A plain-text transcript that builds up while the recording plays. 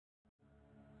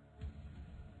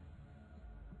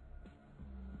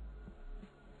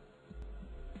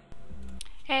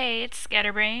Hey, it's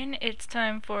Scatterbrain. It's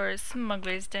time for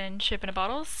Smuggler's Den shipping of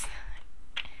bottles.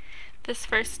 This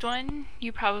first one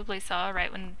you probably saw right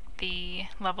when the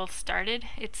level started.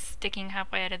 It's sticking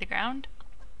halfway out of the ground.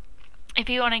 If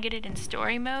you want to get it in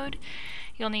story mode,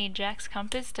 you'll need Jack's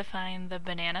compass to find the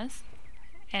bananas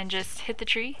and just hit the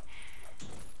tree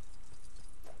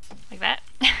like that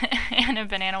and a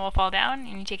banana will fall down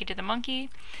and you take it to the monkey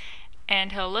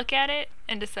and he'll look at it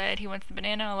and decide he wants the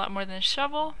banana a lot more than the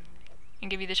shovel and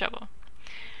give you the shovel.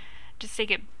 Just take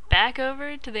it back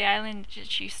over to the island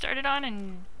that you started on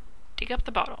and dig up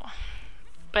the bottle.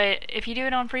 But if you do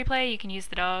it on free play, you can use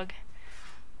the dog,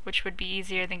 which would be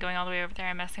easier than going all the way over there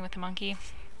and messing with the monkey.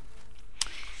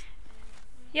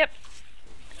 Yep.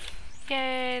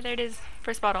 Yay, there it is.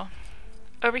 First bottle.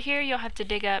 Over here you'll have to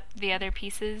dig up the other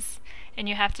pieces, and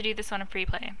you have to do this on a free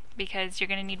play because you're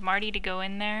going to need Marty to go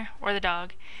in there, or the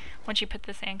dog. Once you put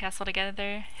the sandcastle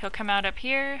together, he'll come out up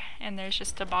here and there's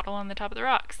just a bottle on the top of the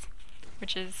rocks,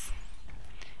 which is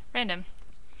random.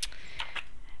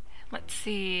 Let's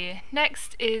see.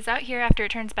 Next is out here after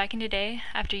it turns back into day,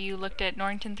 after you looked at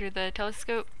Norrington through the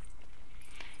telescope.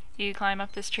 You climb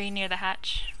up this tree near the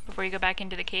hatch before you go back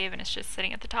into the cave and it's just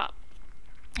sitting at the top.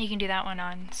 You can do that one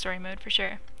on story mode for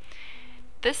sure.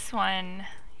 This one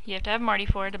you have to have Marty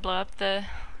for to blow up the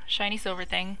shiny silver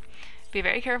thing. Be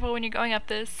very careful when you're going up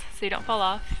this so you don't fall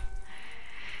off.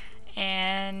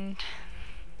 And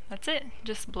that's it.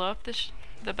 Just blow up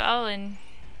the bell and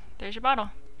there's your bottle.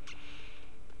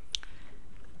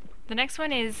 The next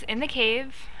one is in the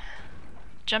cave.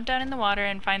 Jump down in the water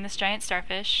and find this giant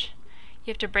starfish.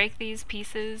 You have to break these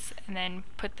pieces and then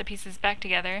put the pieces back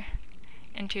together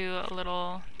into a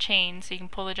little chain so you can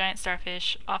pull the giant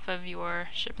starfish off of your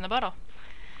ship in the bottle.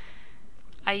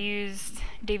 I used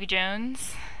Davy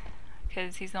Jones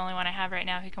because he's the only one I have right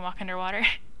now who can walk underwater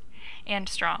and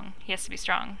strong. He has to be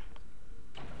strong.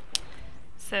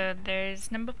 So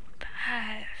there's number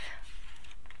 5.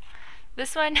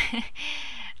 This one,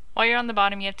 while you're on the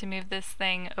bottom you have to move this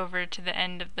thing over to the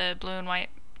end of the blue and white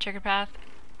checker path.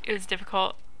 It was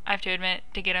difficult, I have to admit,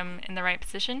 to get him in the right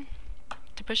position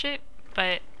to push it,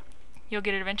 but you'll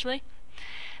get it eventually.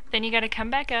 Then you gotta come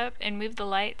back up and move the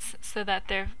lights so that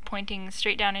they're pointing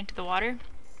straight down into the water,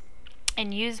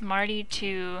 and use Marty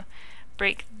to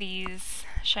break these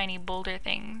shiny boulder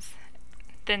things.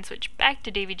 Then switch back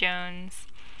to Davy Jones,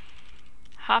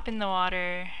 hop in the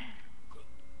water,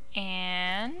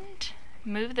 and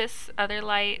move this other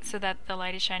light so that the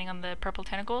light is shining on the purple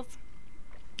tentacles.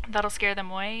 That'll scare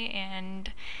them away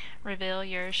and reveal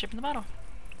your ship in the bottle.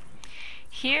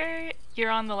 Here,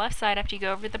 you're on the left side after you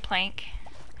go over the plank.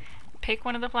 Pick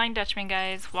one of the Flying Dutchman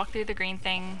guys, walk through the green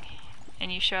thing,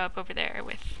 and you show up over there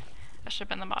with a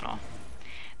ship in the bottle.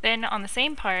 Then on the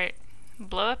same part,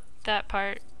 blow up that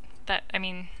part,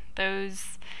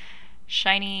 those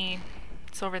shiny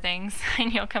silver things,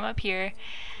 and you'll come up here,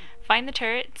 find the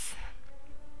turrets.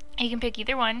 You can pick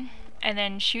either one, and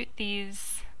then shoot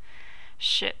these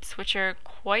ships, which are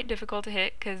quite difficult to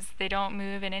hit because they don't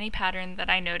move in any pattern that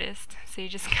I noticed. So you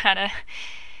just gotta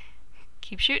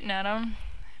keep shooting at them.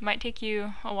 It might take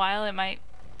you a while, it might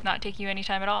not take you any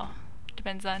time at all.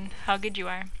 Depends on how good you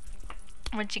are.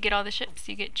 Once you get all the ships,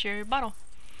 you get your bottle.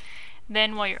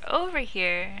 Then while you're over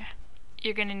here,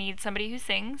 you're gonna need somebody who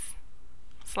sings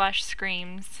 /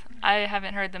 screams. I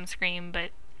haven't heard them scream, but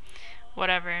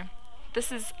whatever.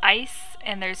 This is ice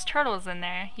and there's turtles in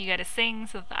there. You gotta sing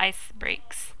so that the ice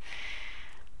breaks.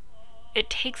 It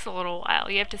takes a little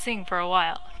while. You have to sing for a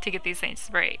while to get these things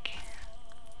to break.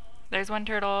 There's one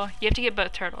turtle. You have to get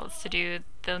both turtles to do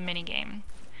the mini game.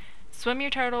 Swim your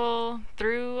turtle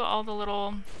through all the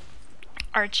little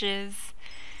arches.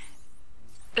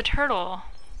 The turtle,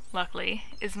 luckily,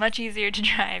 is much easier to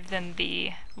drive than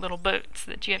the little boats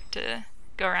that you have to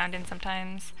go around in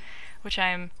sometimes, which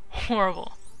I'm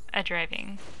horrible at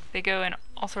driving. They go in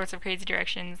all sorts of crazy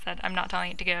directions that I'm not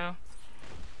telling it to go.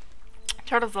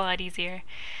 Turtle's a lot easier.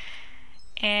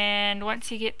 And once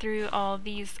you get through all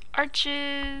these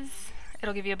arches,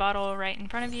 it'll give you a bottle right in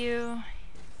front of you.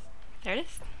 There it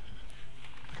is.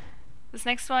 This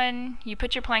next one, you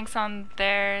put your planks on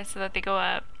there so that they go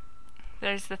up.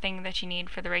 There's the thing that you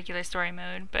need for the regular story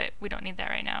mode, but we don't need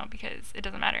that right now because it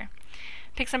doesn't matter.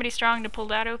 Pick somebody strong to pull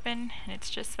that open, and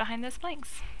it's just behind those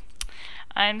planks.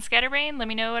 I'm Scatterbrain. Let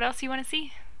me know what else you want to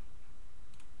see.